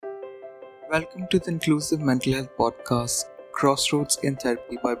Welcome to the Inclusive Mental Health Podcast, Crossroads in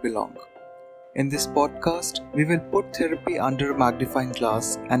Therapy by Belong. In this podcast, we will put therapy under a magnifying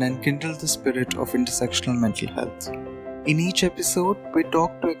glass and enkindle the spirit of intersectional mental health. In each episode, we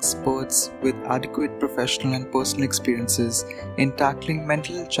talk to experts with adequate professional and personal experiences in tackling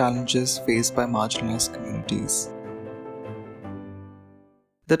mental health challenges faced by marginalized communities.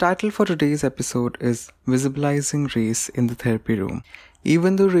 The title for today's episode is Visibilising Race in the Therapy Room.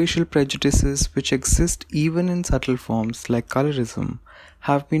 Even though racial prejudices, which exist even in subtle forms like colorism,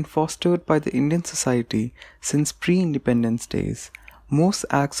 have been fostered by the Indian society since pre-independence days, most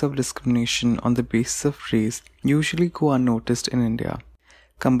acts of discrimination on the basis of race usually go unnoticed in India.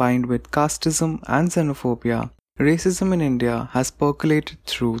 Combined with casteism and xenophobia, racism in India has percolated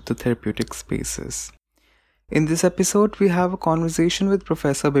through the therapeutic spaces. In this episode, we have a conversation with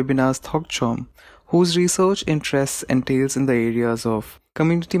Professor Bibinas Thokchom, whose research interests entails in the areas of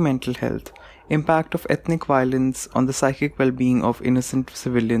community mental health, impact of ethnic violence on the psychic well-being of innocent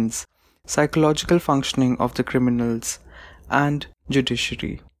civilians, psychological functioning of the criminals, and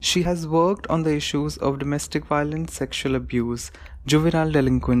judiciary. She has worked on the issues of domestic violence, sexual abuse, juvenile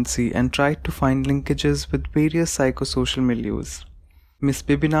delinquency, and tried to find linkages with various psychosocial milieus. Ms.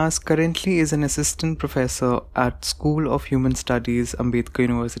 Bibinas currently is an assistant professor at School of Human Studies, Ambedkar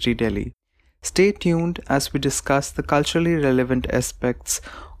University, Delhi. Stay tuned as we discuss the culturally relevant aspects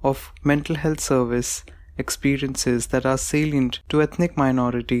of mental health service experiences that are salient to ethnic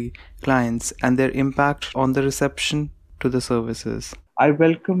minority clients and their impact on the reception to the services. I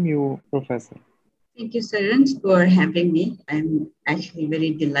welcome you, Professor. Thank you, Sarans, for having me. I'm actually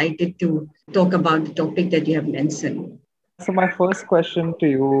very delighted to talk about the topic that you have mentioned. So my first question to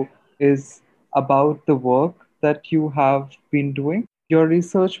you is about the work that you have been doing. Your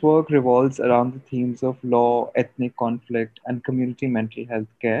research work revolves around the themes of law, ethnic conflict, and community mental health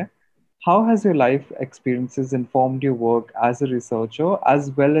care. How has your life experiences informed your work as a researcher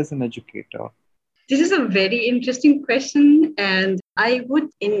as well as an educator? This is a very interesting question. And I would,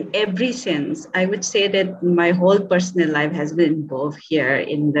 in every sense, I would say that my whole personal life has been involved here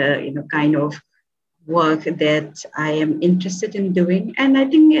in the kind of work that I am interested in doing. And I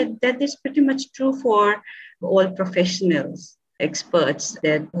think that is pretty much true for all professionals, experts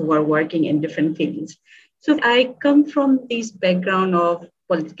who are working in different fields. So I come from this background of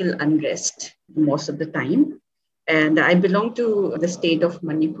political unrest most of the time. And I belong to the state of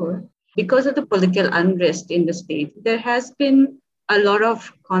Manipur. Because of the political unrest in the state, there has been a lot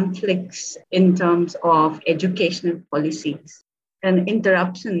of conflicts in terms of educational policies and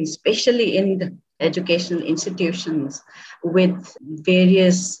interruptions, especially in the educational institutions, with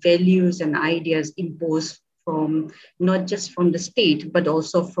various values and ideas imposed from not just from the state, but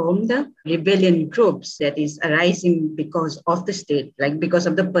also from the rebellion groups that is arising because of the state, like because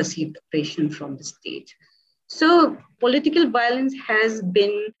of the perceived oppression from the state. So political violence has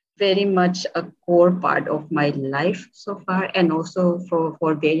been very much a core part of my life so far, and also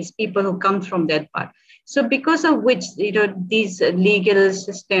for various people who come from that part. So because of which, this legal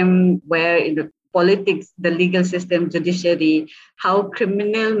system where politics, the legal system, judiciary, how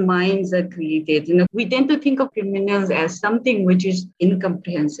criminal minds are created. We tend to think of criminals as something which is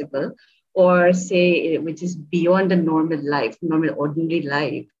incomprehensible or say which is beyond the normal ordinary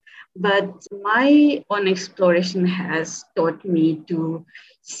life. But my own exploration has taught me to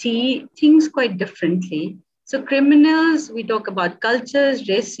see things quite differently. So criminals, we talk about cultures,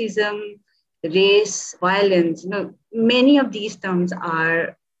 racism, race, violence. Many of these terms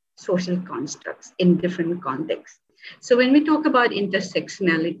are social constructs in different contexts. So when we talk about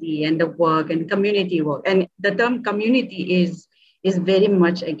intersectionality and the work and community work, and the term community is very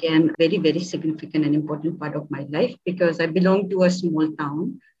much, again, very, very significant and important part of my life, because I belong to a small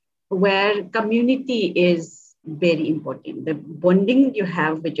town where community is very important. The bonding you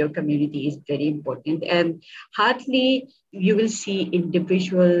have with your community is very important. And hardly you will see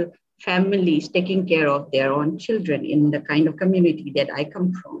individual families taking care of their own children in the kind of community that I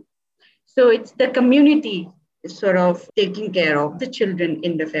come from. So it's the community sort of taking care of the children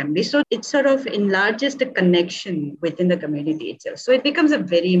in the family. So it sort of enlarges the connection within the community itself. So it becomes a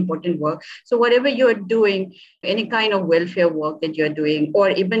very important work. So whatever you're doing, any kind of welfare work that you're doing, or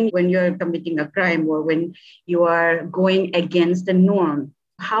even when you're committing a crime or when you are going against the norm,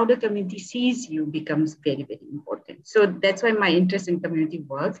 how the community sees you becomes very, very important. So that's why my interest in community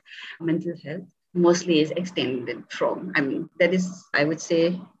work, mental health, mostly is extended from. That is, I would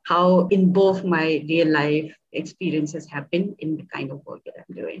say, how in both my real life experiences have been in the kind of work that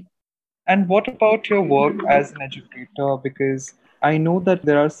I'm doing. And what about your work as an educator? Because I know that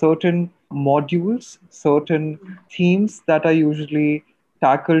there are certain modules, certain themes that are usually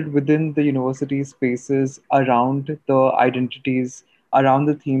tackled within the university spaces around the identities, around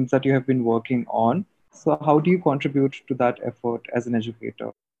the themes that you have been working on. So, how do you contribute to that effort as an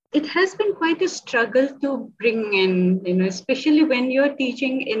educator? It has been quite a struggle to bring in, especially when you're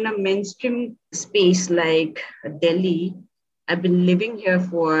teaching in a mainstream space like Delhi. I've been living here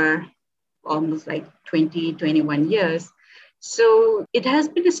for almost like 20, 21 years. So it has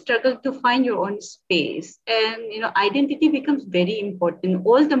been a struggle to find your own space. And, identity becomes very important,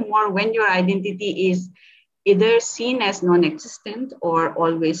 all the more when your identity is either seen as non-existent or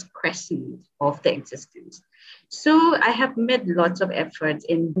always questioned of the existence. So I have made lots of efforts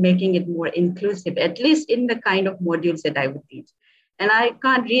in making it more inclusive, at least in the kind of modules that I would teach. And I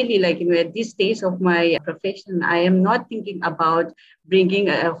can't really, at this stage of my profession, I am not thinking about bringing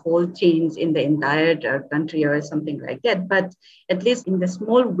a whole change in the entire country or something like that. But at least in the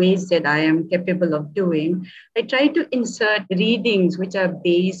small ways that I am capable of doing, I try to insert readings which are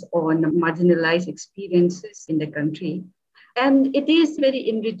based on marginalized experiences in the country. And it is very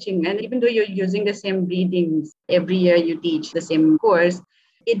enriching. And even though you're using the same readings every year, you teach the same course,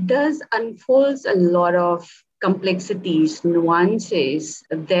 it does unfolds a lot of complexities, nuances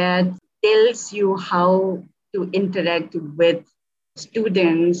that tells you how to interact with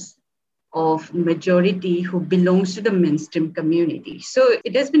students of majority who belongs to the mainstream community. So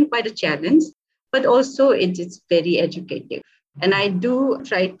it has been quite a challenge, but also it's very educative. And I do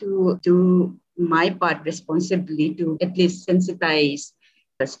try to do my part responsibly to at least sensitize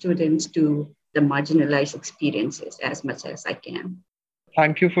the students to the marginalized experiences as much as I can.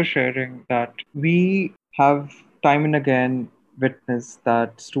 Thank you for sharing that. We have time and again witnessed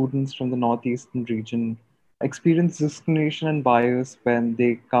that students from the northeastern region experience discrimination and bias when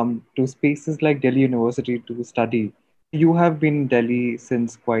they come to spaces like Delhi University to study. You have been in Delhi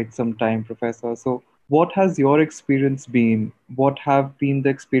since quite some time, Professor. So, what has your experience been? What have been the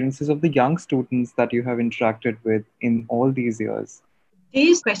experiences of the young students that you have interacted with in all these years?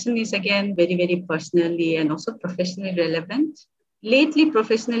 This question is again very, very personally and also professionally relevant. Lately,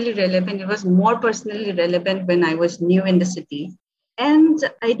 professionally relevant. It was more personally relevant when I was new in the city. And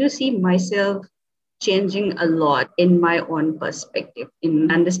I do see myself changing a lot in my own perspective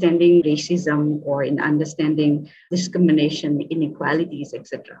in understanding racism or in understanding discrimination, inequalities,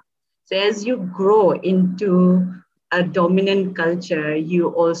 etc. So as you grow into a dominant culture, you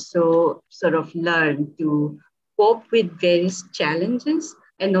also sort of learn to cope with various challenges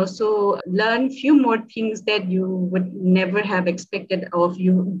and also learn few more things that you would never have expected of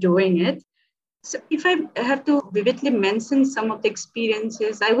you doing it. So if I have to vividly mention some of the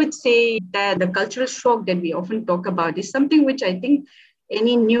experiences, I would say that the cultural shock that we often talk about is something which I think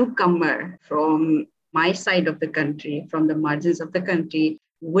any newcomer from my side of the country, from the margins of the country,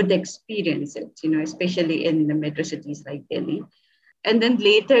 would experience it, especially in the metro cities like Delhi. And then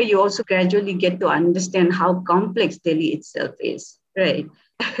later, you also gradually get to understand how complex Delhi itself is, right?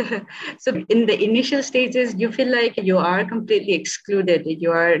 So in the initial stages, you feel like you are completely excluded.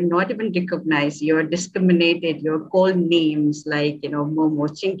 You are not even recognized. You're discriminated. You're called names like, Momo,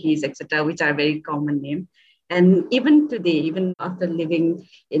 Chinkies, etc., which are very common names. And even today, even after living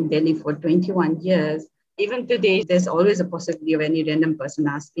in Delhi for 21 years, even today, there's always a possibility of any random person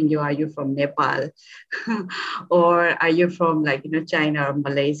asking you, are you from Nepal? Or are you from China or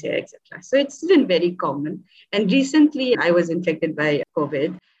Malaysia, etc. So it's been very common. And recently I was infected by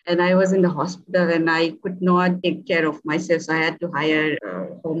COVID and I was in the hospital and I could not take care of myself. So I had to hire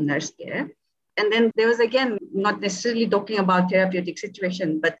home nurse care. And then there was again, not necessarily talking about therapeutic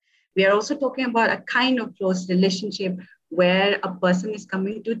situation, but we are also talking about a kind of close relationship where a person is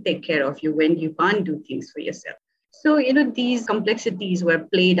coming to take care of you when you can't do things for yourself. So, these complexities were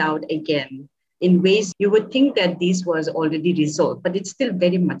played out again in ways you would think that this was already resolved, but it's still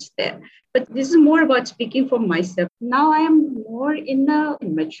very much there. But this is more about speaking for myself. Now I am more in a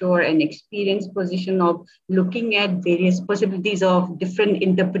mature and experienced position of looking at various possibilities of different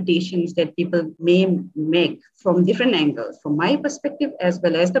interpretations that people may make from different angles, from my perspective as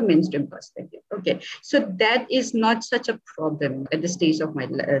well as the mainstream perspective. Okay, so that is not such a problem at the stage of my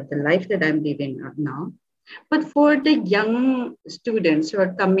the life that I'm living now. But for the young students who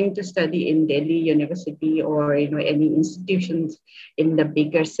are coming to study in Delhi University or any institutions in the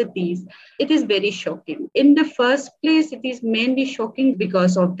bigger cities, it is very shocking. In the first place, it is mainly shocking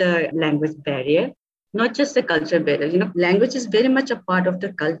because of the language barrier, not just the culture barrier. Language is very much a part of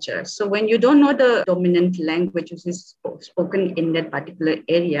the culture. So when you don't know the dominant language which is spoken in that particular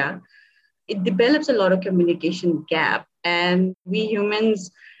area, it develops a lot of communication gap. And we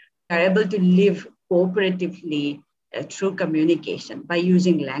humans are able to live cooperatively through communication by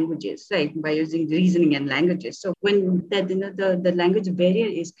using languages, right? By using reasoning and languages. So when that the language barrier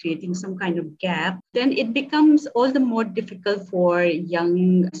is creating some kind of gap, then it becomes all the more difficult for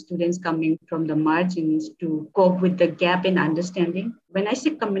young students coming from the margins to cope with the gap in understanding. When I say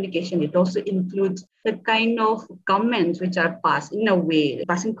communication, it also includes the kind of comments which are passed in a way.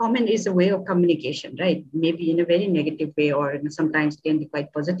 Passing comment is a way of communication, right? Maybe in a very negative way, or sometimes can be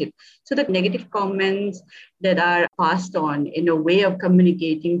quite positive. So the negative comments that are passed on in a way of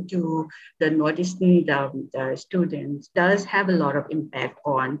communicating to the noticing the students does have a lot of impact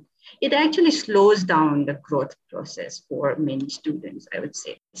on. It actually slows down the growth process for many students, I would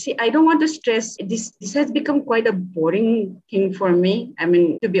say. See, I don't want to stress this. This has become quite a boring thing for me. I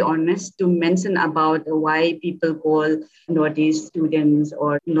mean, to be honest, to mention about why people call notice students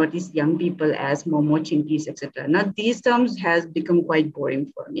or notice young people as momo chinkies, etc. Now, these terms has become quite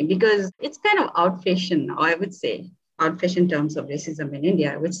boring for me because it's kind of out-fashioned now, I would say. Out-fashioned terms of racism in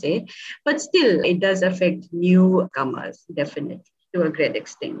India, I would say. But still, it does affect newcomers, definitely, to a great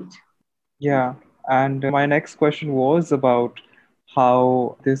extent. Yeah, and my next question was about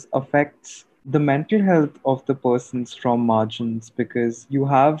how this affects the mental health of the persons from margins, because you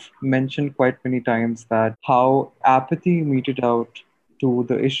have mentioned quite many times that how apathy meted out to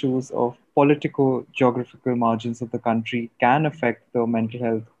the issues of political geographical margins of the country can affect the mental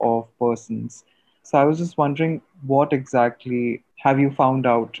health of persons. So I was just wondering, what exactly have you found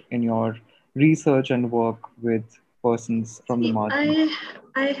out in your research and work with persons from the See, margins?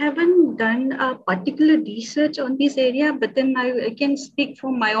 I haven't done a particular research on this area, but then I can speak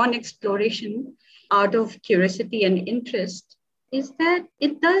from my own exploration out of curiosity and interest. Is that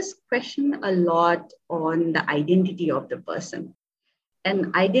it does question a lot on the identity of the person.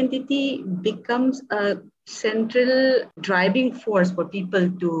 And identity becomes a central driving force for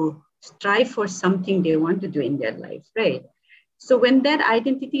people to strive for something they want to do in their life, right? So when that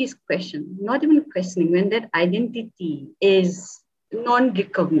identity is questioned, not even questioning, when that identity is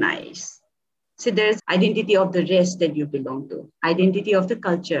non-recognized, so there's identity of the race that you belong to, identity of the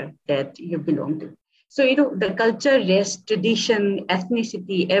culture that you belong to. So, the culture, race, tradition,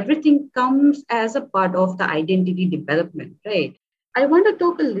 ethnicity, everything comes as a part of the identity development, right? I want to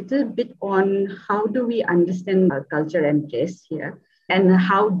talk a little bit on how do we understand our culture and race here and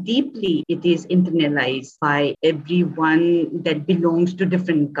how deeply it is internalized by everyone that belongs to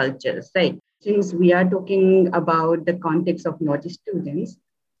different cultures, right? Since we are talking about the context of Nordic students,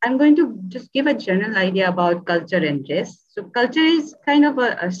 I'm going to just give a general idea about culture and race. So, culture is kind of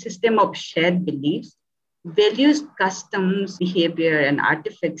a system of shared beliefs, values, customs, behavior, and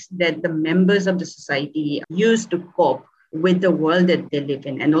artifacts that the members of the society use to cope with the world that they live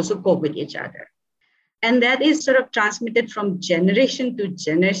in and also cope with each other. And that is sort of transmitted from generation to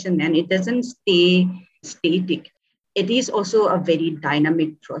generation, and it doesn't stay static. It is also a very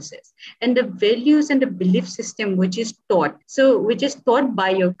dynamic process. And the values and the belief system which is taught by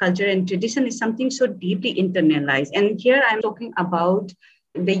your culture and tradition is something so deeply internalized. And here I'm talking about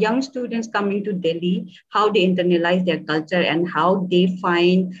the young students coming to Delhi, how they internalize their culture and how they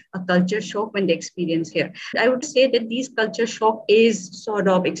find a culture shock when they experience here. I would say that this culture shock is sort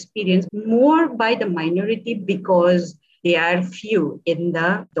of experienced more by the minority because they are few in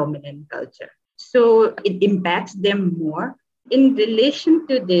the dominant culture. So it impacts them more. In relation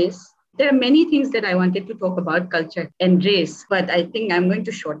to this, there are many things that I wanted to talk about culture and race, but I think I'm going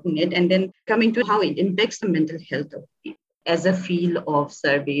to shorten it and then coming to how it impacts the mental health of people as a field of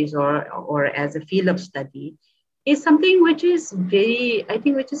surveys or as a field of study is something which is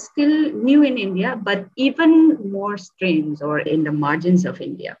which is still new in India, but even more strange or in the margins of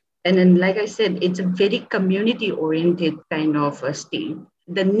India. And then, like I said, it's a very community oriented kind of a state.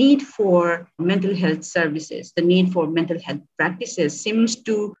 The need for mental health services, the need for mental health practices seems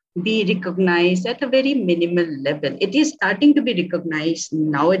to be recognized at a very minimal level. It is starting to be recognized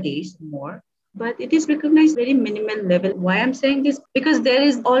nowadays more, but it is recognized very minimal level. Why I'm saying this? Because there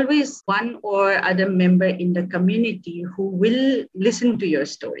is always one or other member in the community who will listen to your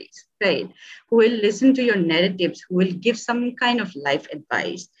stories, right? Who will listen to your narratives, who will give some kind of life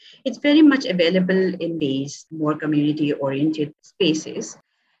advice. It's very much available in these more community-oriented spaces,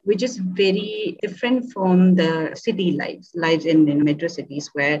 which is very different from the city lives in metro cities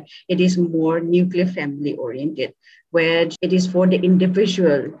where it is more nuclear family oriented, where it is for the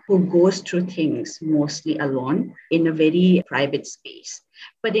individual who goes through things mostly alone in a very private space.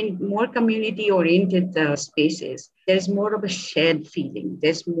 But in more community oriented spaces, there's more of a shared feeling.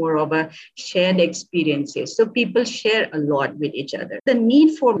 There's more of a shared experiences. So people share a lot with each other. The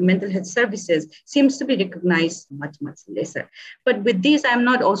need for mental health services seems to be recognized much, much lesser. But with this, I'm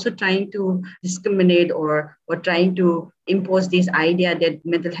not also trying to discriminate or trying to impose this idea that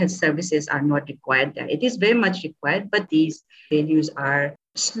mental health services are not required there. It is very much required, but these values are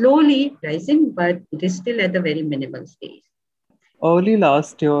slowly rising, but it is still at a very minimal stage. Early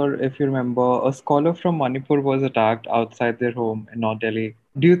last year, if you remember, a scholar from Manipur was attacked outside their home in North Delhi.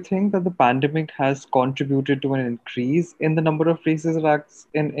 Do you think that the pandemic has contributed to an increase in the number of racist attacks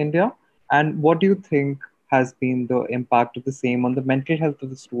in India? And what do you think has been the impact of the same on the mental health of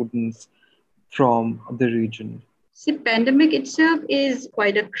the students from the region? See, pandemic itself is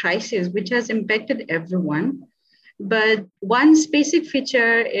quite a crisis which has impacted everyone. But one specific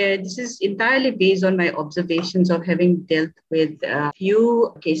feature, this is entirely based on my observations of having dealt with a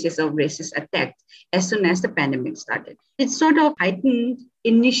few cases of racist attack as soon as the pandemic started. It sort of heightened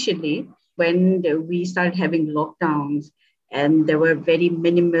initially when we started having lockdowns and there were very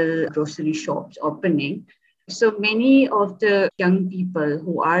minimal grocery shops opening. So many of the young people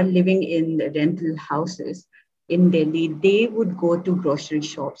who are living in the rental houses in Delhi, they would go to grocery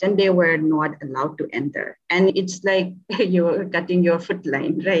shops and they were not allowed to enter. And it's like you're cutting your foot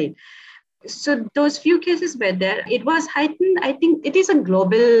line, right? So those few cases were there. It was heightened. I think it is a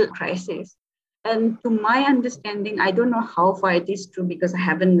global crisis. And to my understanding, I don't know how far it is true because I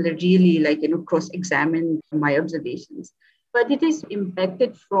haven't really cross-examined my observations. But it is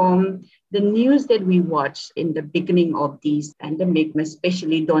impacted from the news that we watched in the beginning of this pandemic,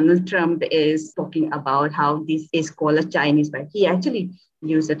 especially Donald Trump is talking about how this is called a Chinese virus. He actually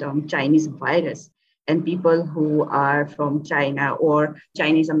used the term Chinese virus. And people who are from China or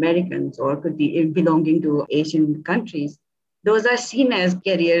Chinese Americans or could be belonging to Asian countries, those are seen as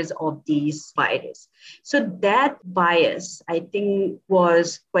carriers of these virus. So that bias, I think,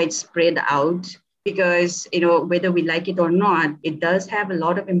 was quite spread out because, whether we like it or not, it does have a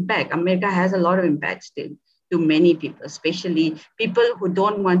lot of impact. America has a lot of impact still to many people, especially people who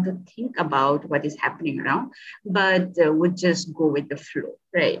don't want to think about what is happening around, but would just go with the flow,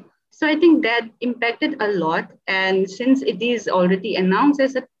 right? So I think that impacted a lot. And since it is already announced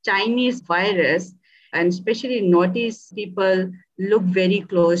as a Chinese virus, and especially Northeast people look very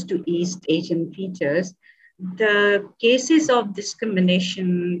close to East Asian features, the cases of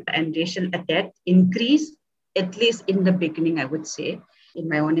discrimination and racial attack increased, at least in the beginning, I would say, in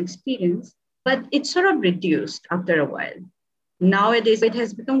my own experience. But it sort of reduced after a while. Nowadays, it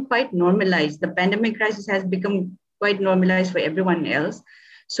has become quite normalized. The pandemic crisis has become quite normalized for everyone else.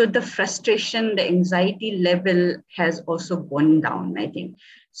 So the frustration, the anxiety level has also gone down, I think.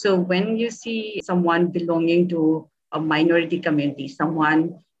 So when you see someone belonging to a minority community,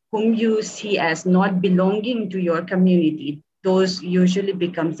 someone whom you see as not belonging to your community, those usually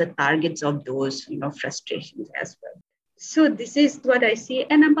becomes the targets of those, frustrations as well. So this is what I see.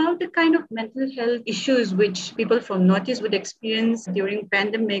 And about the kind of mental health issues which people from Northeast would experience during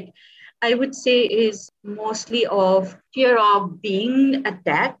pandemic, I would say is mostly of fear of being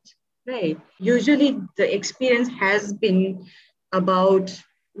attacked, right? Usually the experience has been about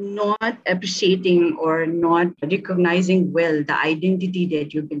not appreciating or not recognizing well the identity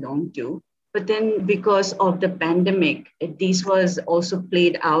that you belong to. But then because of the pandemic, this was also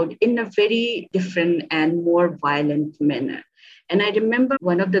played out in a very different and more violent manner. And I remember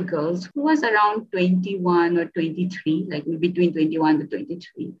one of the girls who was around 21 or 23, like between 21 to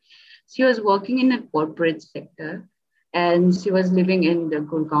 23. She was working in a corporate sector and she was living in the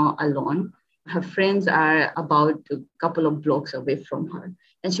Gurgaon alone. Her friends are about a couple of blocks away from her.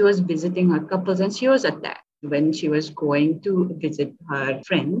 And she was visiting her couples and she was attacked when she was going to visit her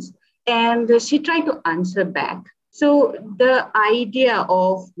friends. And she tried to answer back. So the idea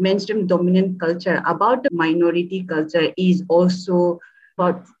of mainstream dominant culture about the minority culture is also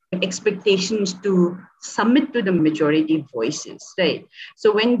about expectations to submit to the majority voices, right?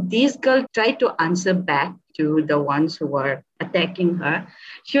 So when these girls tried to answer back to the ones who were attacking her,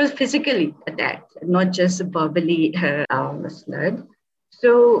 she was physically attacked, not just verbally slurred.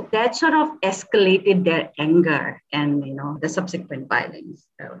 So that sort of escalated their anger and the subsequent violence.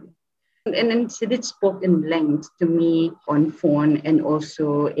 And then Sidit spoke in length to me on phone and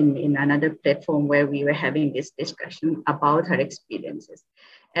also in another platform where we were having this discussion about her experiences.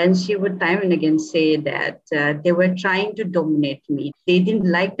 And she would time and again say that they were trying to dominate me. They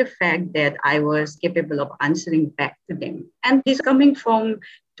didn't like the fact that I was capable of answering back to them. And this coming from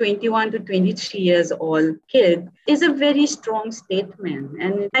 21 to 23 years old kid is a very strong statement.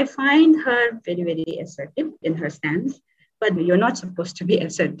 And I find her very, very assertive in her stance. But you're not supposed to be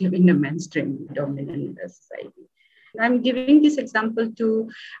assertive in a mainstream dominant society. I'm giving this example to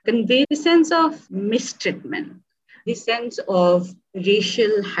convey the sense of mistreatment, the sense of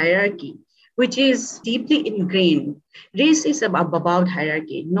racial hierarchy, which is deeply ingrained. Race is about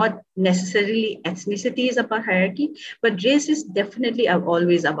hierarchy, not necessarily ethnicity is about hierarchy, but race is definitely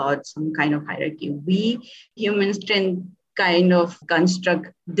always about some kind of hierarchy. We humans tend kind of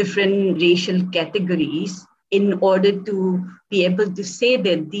construct different racial categories in order to be able to say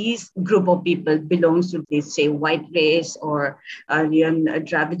that these group of people belongs to this, say, white race or Aryan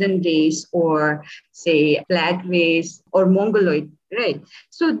Dravidian race or say black race or Mongoloid, right?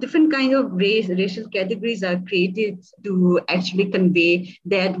 So different kind of racial categories are created to actually convey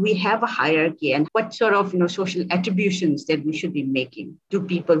that we have a hierarchy and what sort of social attributions that we should be making to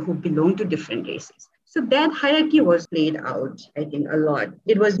people who belong to different races. So that hierarchy was played out, I think, a lot.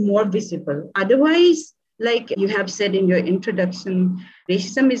 It was more visible. Otherwise, like you have said in your introduction,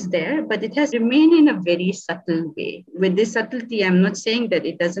 racism is there, but it has remained in a very subtle way. With this subtlety, I'm not saying that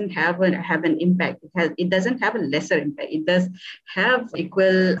it doesn't have an impact. It doesn't have a lesser impact. It does have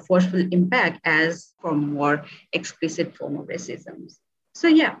equal forceful impact as for more explicit form of racism. So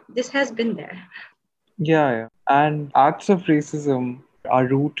yeah, this has been there. Yeah, yeah. And acts of racism are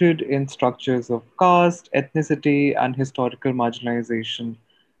rooted in structures of caste, ethnicity, and historical marginalization.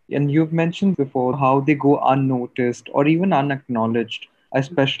 And you've mentioned before how they go unnoticed or even unacknowledged,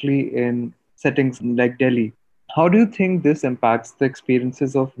 especially in settings like Delhi. How do you think this impacts the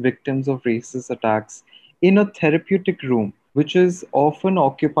experiences of victims of racist attacks in a therapeutic room, which is often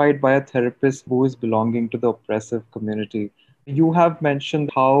occupied by a therapist who is belonging to the oppressive community? You have mentioned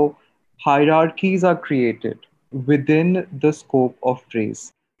how hierarchies are created within the scope of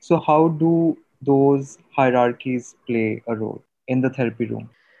race. So, how do those hierarchies play a role in the therapy room?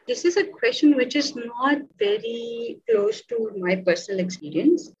 This is a question which is not very close to my personal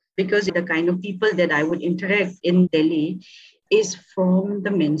experience because the kind of people that I would interact in Delhi is from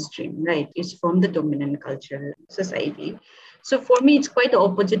the mainstream, right? It's from the dominant cultural society. So for me, it's quite the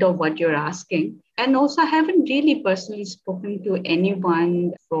opposite of what you're asking. And also, I haven't really personally spoken to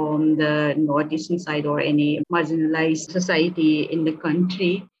anyone from the Northeastern side or any marginalized society in the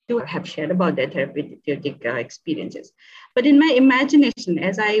country to have shared about their therapeutic experiences. But in my imagination,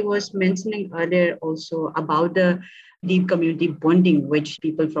 as I was mentioning earlier also about the deep community bonding which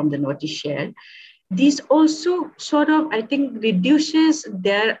people from the Northeast share, this also sort of, I think, reduces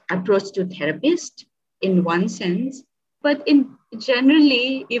their approach to therapist in one sense. But in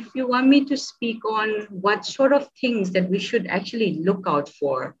generally, if you want me to speak on what sort of things that we should actually look out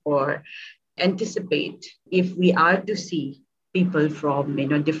for or anticipate if we are to see people from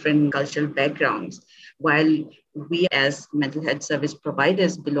different cultural backgrounds, while we as mental health service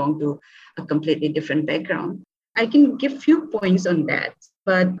providers belong to a completely different background, I can give few points on that,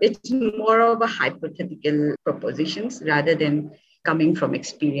 but it's more of a hypothetical propositions rather than coming from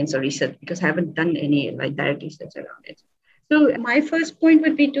experience or research because I haven't done any like direct research around it. So my first point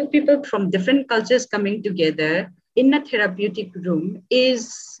would be two people from different cultures coming together in a therapeutic room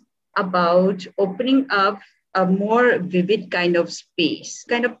is about opening up a more vivid kind of space,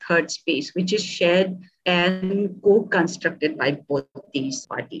 kind of third space, which is shared and co-constructed by both these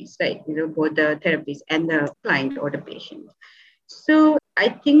parties, right? Both the therapist and the client or the patient. So I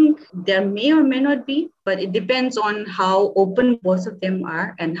think there may or may not be, but it depends on how open both of them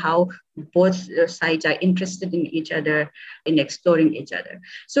are and how both sides are interested in each other, in exploring each other.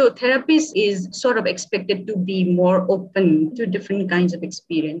 So therapist is sort of expected to be more open to different kinds of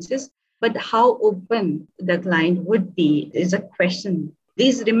experiences, but how open the client would be is a question.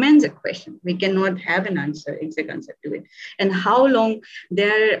 This remains a question. We cannot have an answer, exact answer to it. And how long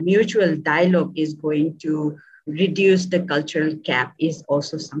their mutual dialogue is going to reduce the cultural gap is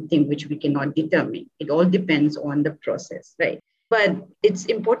also something which we cannot determine. It all depends on the process, right? But it's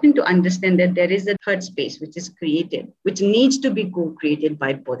important to understand that there is a third space which is created, which needs to be co-created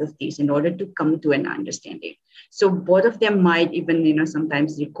by both of these in order to come to an understanding. So both of them might even,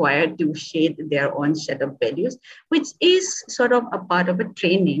 sometimes require to shade their own set of values, which is sort of a part of a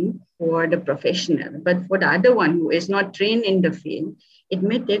training for the professional. But for the other one who is not trained in the field, it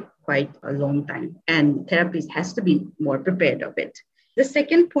may take quite a long time, and therapist has to be more prepared of it. The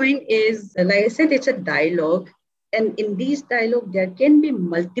second point is, like I said, it's a dialogue. And in these dialogue, there can be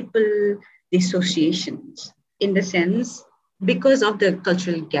multiple dissociations in the sense because of the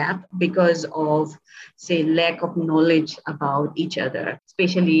cultural gap, because of, say, lack of knowledge about each other,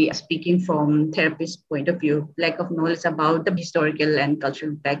 especially speaking from therapist point of view, lack of knowledge about the historical and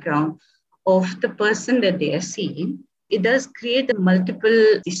cultural background of the person that they are seeing. It does create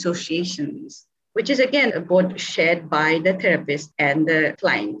multiple dissociations which is again both shared by the therapist and the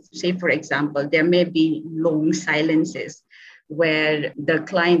client. Say, for example, there may be long silences where the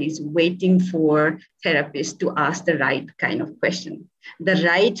client is waiting for therapist to ask the right kind of question. The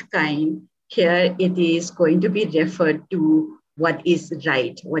right kind here, it is going to be referred to what is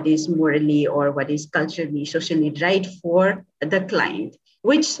right, what is morally or what is culturally, socially right for the client,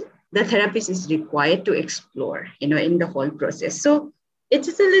 which the therapist is required to explore, in the whole process. So it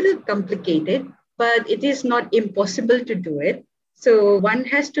is a little complicated, but it is not impossible to do it. So one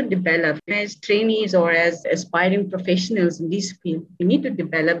has to develop as trainees or as aspiring professionals in this field, we need to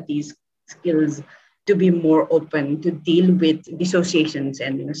develop these skills to be more open, to deal with dissociations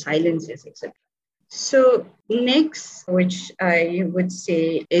and silences, etc. So next, which I would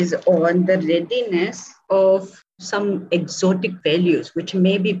say is on the readiness of some exotic values which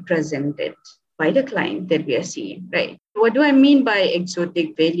may be presented by the client that we are seeing, right? What do I mean by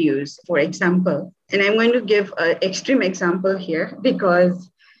exotic values? For example, and I'm going to give an extreme example here because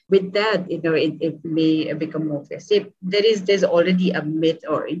with that, it may become more offensive. There's already a myth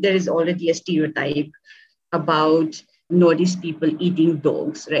or there is already a stereotype about Northeast people eating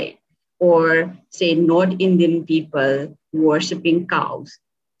dogs, right? Or say North Indian people worshipping cows.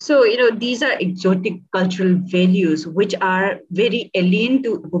 So, these are exotic cultural values which are very alien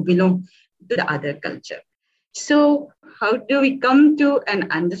to who belong to the other culture. So, how do we come to an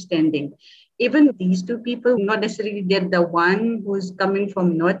understanding? Even these two people, not necessarily that the one who's coming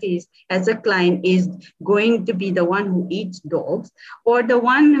from Northeast as a client is going to be the one who eats dogs, or the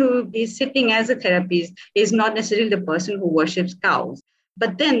one who is sitting as a therapist is not necessarily the person who worships cows.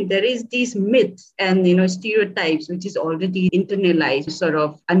 But then there is these myths and stereotypes which is already internalized, sort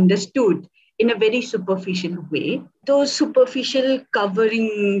of understood in a very superficial way. Those superficial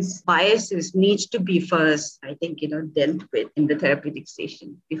coverings, biases needs to be first, I think, dealt with in the therapeutic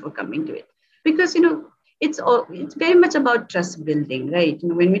session before coming to it. Because, it's very much about trust building, right?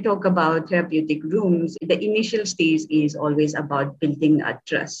 When we talk about therapeutic rooms, the initial stage is always about building a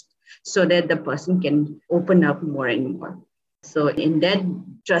trust so that the person can open up more and more. So in that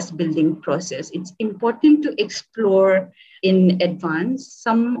trust building process, it's important to explore in advance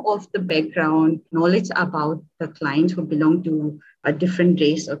some of the background knowledge about the clients who belong to a different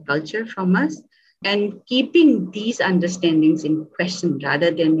race or culture from us, and keeping these understandings in question rather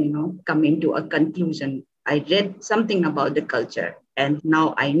than coming to a conclusion. I read something about the culture and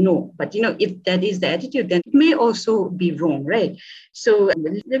now I know. But if that is the attitude, then it may also be wrong, right? So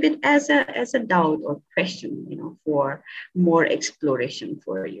leave it as a doubt or question, for more exploration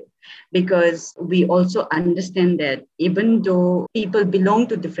for you. Because we also understand that even though people belong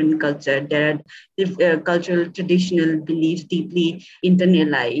to different culture, there are cultural traditional beliefs deeply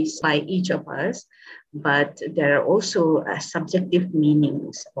internalized by each of us, but there are also subjective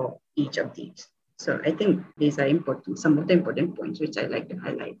meanings of each of these. So I think these are important, some of the important points which I like to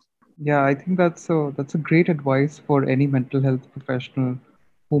highlight. Yeah, I think that's a great advice for any mental health professional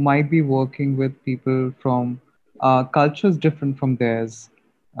who might be working with people from cultures different from theirs.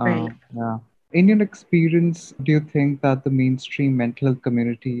 Right. Yeah. In your experience, do you think that the mainstream mental health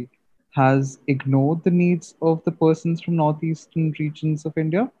community has ignored the needs of the persons from northeastern regions of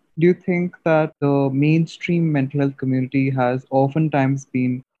India? Do you think that the mainstream mental health community has oftentimes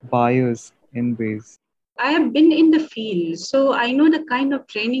been biased in ways? I have been in the field, so I know the kind of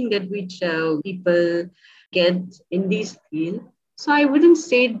training that which people get in this field. So I wouldn't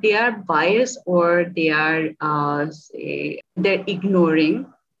say they are biased or they are say they're ignoring,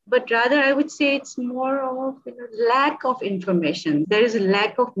 but rather I would say it's more of lack of information. There is a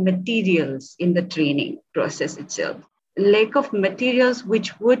lack of materials in the training process itself. Lack of materials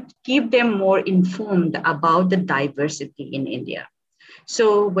which would keep them more informed about the diversity in India.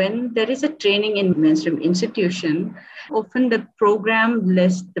 So when there is a training in mainstream institution, often the program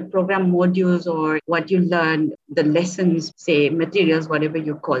list, the program modules or what you learn, the lessons, say materials, whatever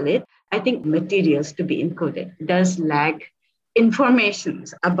you call it, I think materials to be included does lack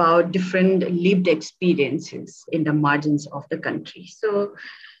informations about different lived experiences in the margins of the country. So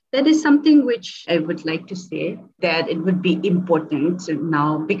that is something which I would like to say that it would be important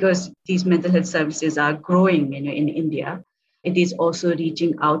now because these mental health services are growing in India. It is also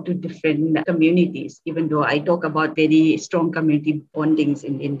reaching out to different communities, even though I talk about very strong community bondings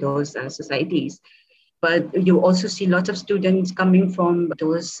in those societies. But you also see lots of students coming from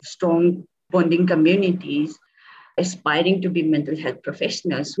those strong bonding communities aspiring to be mental health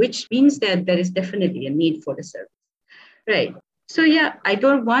professionals, which means that there is definitely a need for the service. Right. So, yeah, I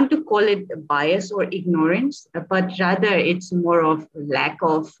don't want to call it bias or ignorance, but rather it's more of lack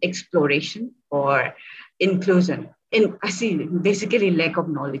of exploration or inclusion And I see basically lack of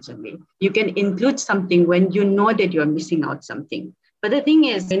knowledge only. You can include something when you know that you're missing out something. But the thing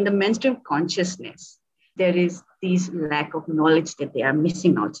is, in the mainstream consciousness, there is this lack of knowledge that they are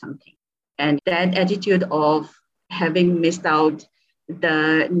missing out something. And that attitude of having missed out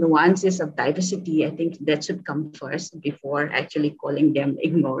the nuances of diversity, I think that should come first before actually calling them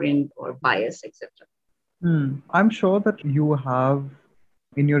ignorant or biased, etc. I'm sure that you have,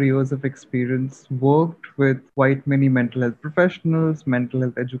 in your years of experience, worked with quite many mental health professionals, mental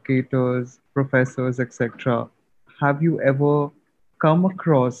health educators, professors, etc. Have you ever come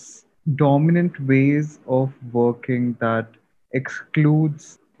across dominant ways of working that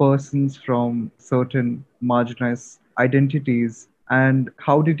excludes persons from certain marginalized identities? And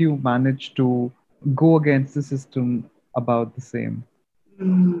how did you manage to go against the system about the same?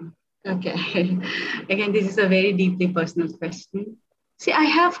 Mm, okay. Again, this is a very deeply personal question. See, I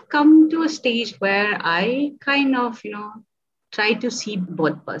have come to a stage where I kind of, try to see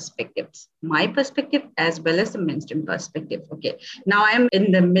both perspectives, my perspective as well as the mainstream perspective. Okay. Now I'm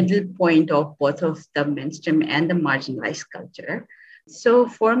in the middle point of both of the mainstream and the marginalized culture. So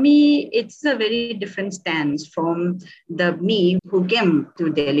for me, it's a very different stance from the me who came to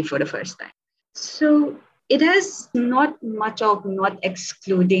Delhi for the first time. So it has not much of not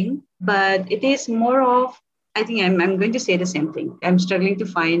excluding, but it is more of, I think I'm going to say the same thing. I'm struggling to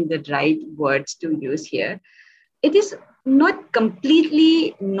find the right words to use here. It is not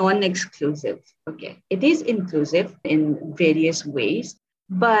completely non-exclusive. Okay. It is inclusive in various ways,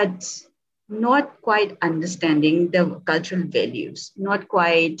 but not quite understanding the cultural values, not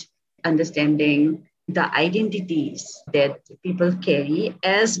quite understanding the identities that people carry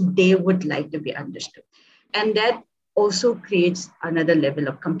as they would like to be understood. And that also creates another level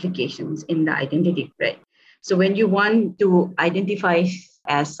of complications in the identity, right? So when you want to identify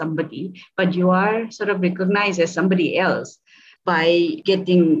as somebody, but you are sort of recognized as somebody else by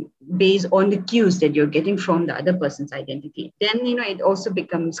getting based on the cues that you're getting from the other person's identity, then it also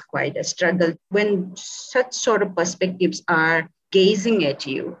becomes quite a struggle when such sort of perspectives are gazing at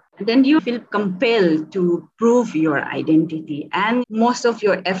you. Then you feel compelled to prove your identity, and most of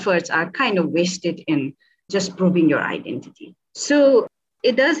your efforts are kind of wasted in just proving your identity. So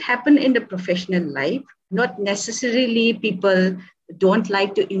it does happen in the professional life. Not necessarily people don't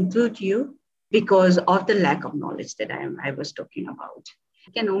like to include you because of the lack of knowledge that I was talking about.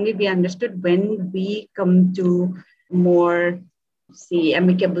 It can only be understood when we come to more, say,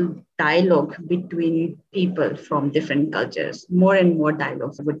 amicable dialogue between people from different cultures. More and more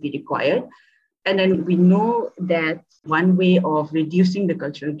dialogues would be required. And then we know that one way of reducing the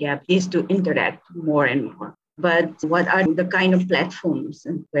cultural gap is to interact more and more. But what are the kind of platforms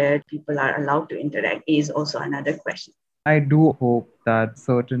where people are allowed to interact is also another question. I do hope that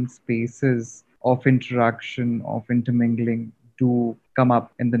certain spaces of interaction, of intermingling, do come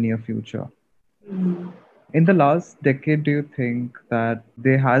up in the near future. Mm. In the last decade, do you think that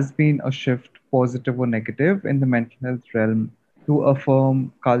there has been a shift, positive or negative, in the mental health realm to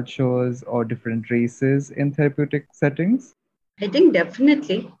affirm cultures or different races in therapeutic settings? I think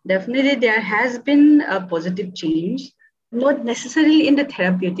definitely there has been a positive change, not necessarily in the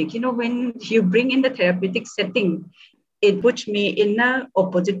therapeutic. When you bring in the therapeutic setting, it puts me in a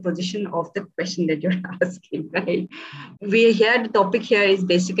opposite position of the question that you're asking, right? We here, the topic here is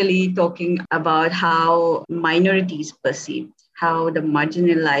basically talking about how minorities perceived, how the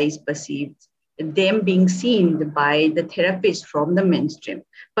marginalized perceived, them being seen by the therapist from the mainstream.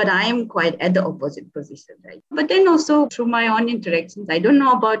 But I am quite at the opposite position, right? But then also through my own interactions, I don't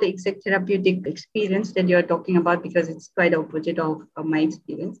know about the exact therapeutic experience that you're talking about because it's quite opposite of my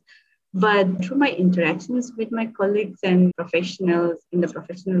experience. But through my interactions with my colleagues and professionals in the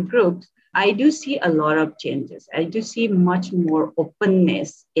professional groups, I do see a lot of changes. I do see much more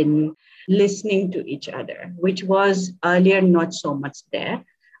openness in listening to each other, which was earlier not so much there.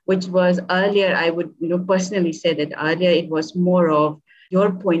 Which was earlier, I would personally say that earlier it was more of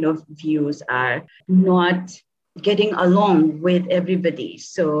your point of views are not getting along with everybody.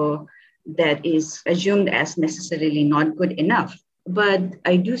 So that is assumed as necessarily not good enough. But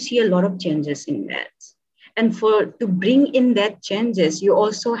I do see a lot of changes in that. And for to bring in that changes, you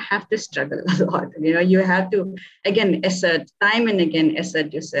also have to struggle a lot. You have to again assert time and again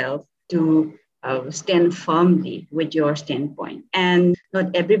assert yourself to stand firmly with your standpoint. And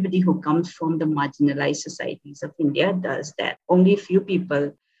not everybody who comes from the marginalized societies of India does that. Only few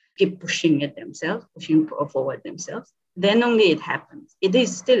people keep pushing it themselves, pushing forward themselves. Then only it happens. It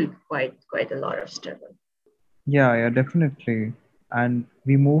is still quite a lot of struggle. Yeah, definitely. And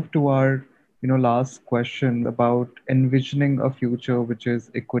we move to our, last question about envisioning a future which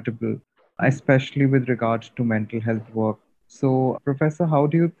is equitable. especially with regards to mental health work. So, Professor, how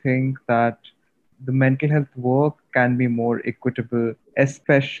do you think that the mental health work can be more equitable,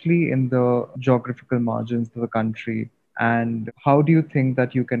 especially in the geographical margins of the country? And how do you think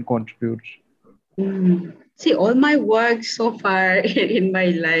that you can contribute? See, all my work so far in my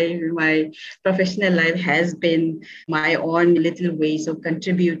life, my professional life, has been my own little ways of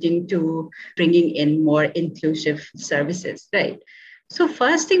contributing to bringing in more inclusive services, right? So,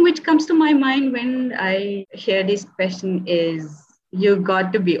 first thing which comes to my mind when I hear this question is you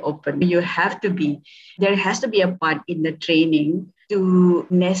got to be open. You have to be, there has to be a part in the training to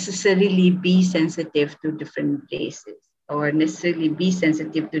necessarily be sensitive to different races or necessarily be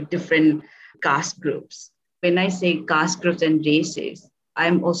sensitive to different caste groups. When I say caste groups and races,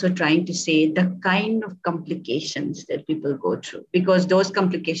 I'm also trying to say the kind of complications that people go through, because those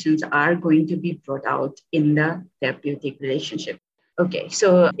complications are going to be brought out in the therapeutic relationship. Okay,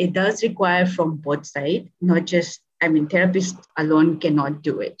 so it does require from both sides, not just, I mean, therapists alone cannot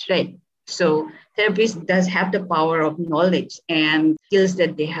do it, right? So therapist does have the power of knowledge and skills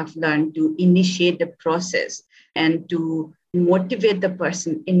that they have learned to initiate the process and to motivate the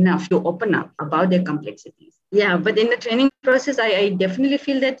person enough to open up about their complexities. Yeah, but in the training process, I definitely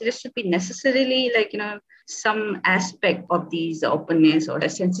feel that there should be necessarily some aspect of these openness or a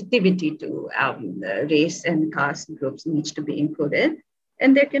sensitivity to race and caste groups needs to be included.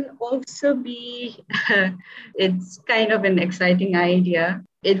 And there can also be, it's kind of an exciting idea.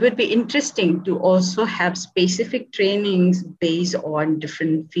 It would be interesting to also have specific trainings based on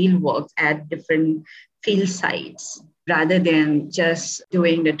different field works at different field sites rather than just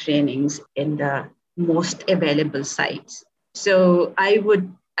doing the trainings in the most available sites. So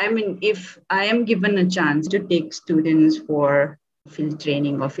if I am given a chance to take students for field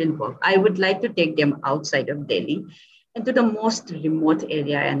training or field work, I would like to take them outside of Delhi and to the most remote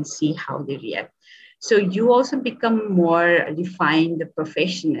area and see how they react. So you also become more refined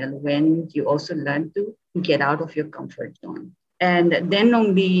professional when you also learn to get out of your comfort zone. And then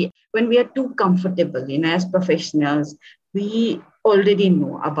only when we are too comfortable, as professionals, we already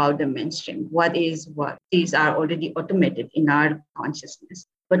know about the mainstream. What is what? These are already automated in our consciousness.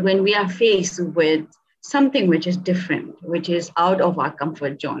 But when we are faced with something which is different, which is out of our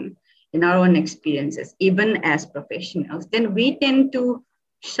comfort zone, in our own experiences, even as professionals, then we tend to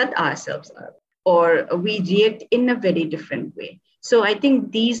shut ourselves up or we react in a very different way. So I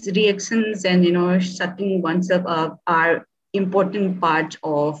think these reactions and shutting oneself up are important part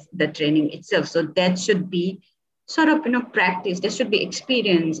of the training itself. So that should be sort of practice. There should be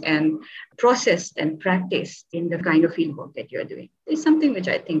experience and processed and practiced in the kind of fieldwork that you're doing. It's something which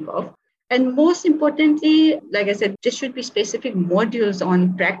I think of. And most importantly, like I said, there should be specific modules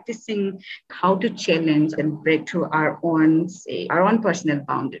on practicing how to challenge and break through our own personal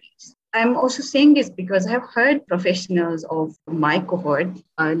boundaries. I'm also saying this because I've heard professionals of my cohort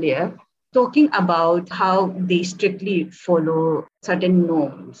earlier talking about how they strictly follow certain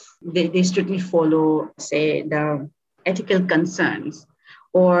norms. They strictly follow, say, the ethical concerns,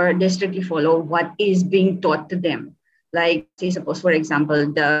 or they strictly follow what is being taught to them. Like, say, suppose, for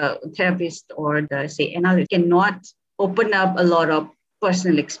example, the therapist or the, say, analyst cannot open up a lot of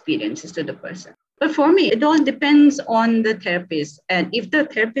personal experiences to the person. But for me, it all depends on the therapist. And if the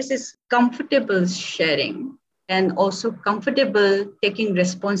therapist is comfortable sharing and also comfortable taking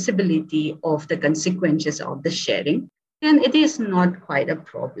responsibility of the consequences of the sharing, then it is not quite a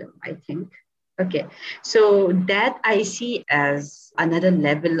problem, I think. Okay, so that I see as another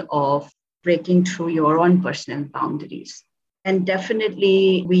level of breaking through your own personal boundaries. And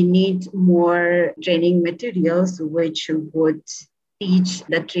definitely, we need more training materials which would teach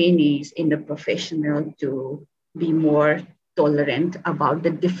the trainees in the professional to be more tolerant about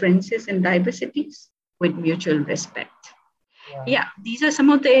the differences and diversities with mutual respect. Yeah, these are some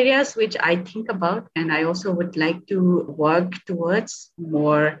of the areas which I think about, and I also would like to work towards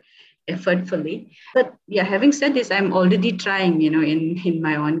more effortfully. But yeah, having said this, I'm already trying, in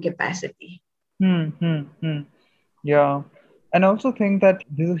my own capacity. Hmm, hmm, hmm. Yeah. And I also think that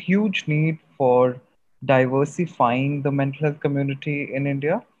there's a huge need for diversifying the mental health community in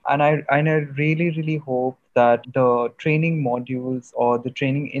India. And I really, really hope that the training modules or the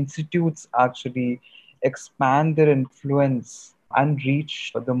training institutes actually expand their influence and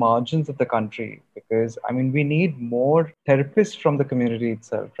reach the margins of the country. Because I mean we need more therapists from the community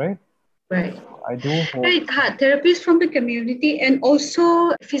itself, right? Right. I do hope. Right. Therapies from the community and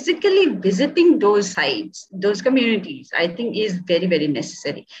also physically visiting those sites, those communities, I think is very, very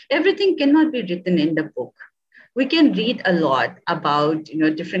necessary. Everything cannot be written in the book. we can read a lot about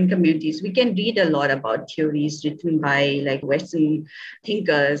different communities. We can read a lot about theories written by like Western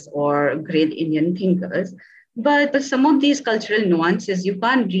thinkers or great Indian thinkers. But some of these cultural nuances you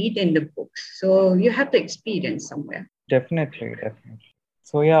can't read in the books. So you have to experience somewhere. Definitely, definitely.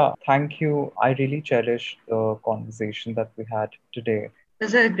 So, yeah, thank you. I really cherish the conversation that we had today. It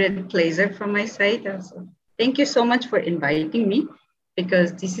was a great pleasure from my side also. Thank you so much for inviting me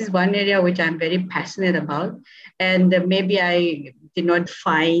because this is one area which I'm very passionate about. And maybe I did not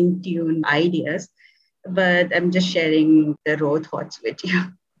fine tune ideas, but I'm just sharing the raw thoughts with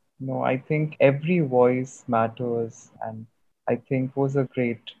you. No, I think every voice matters, and I think was a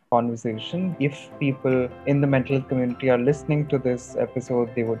great conversation. If people in the mental health community are listening to this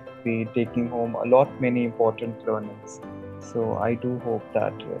episode, they would be taking home a lot many important learnings. So I do hope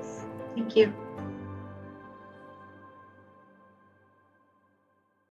that, yes. Thank you.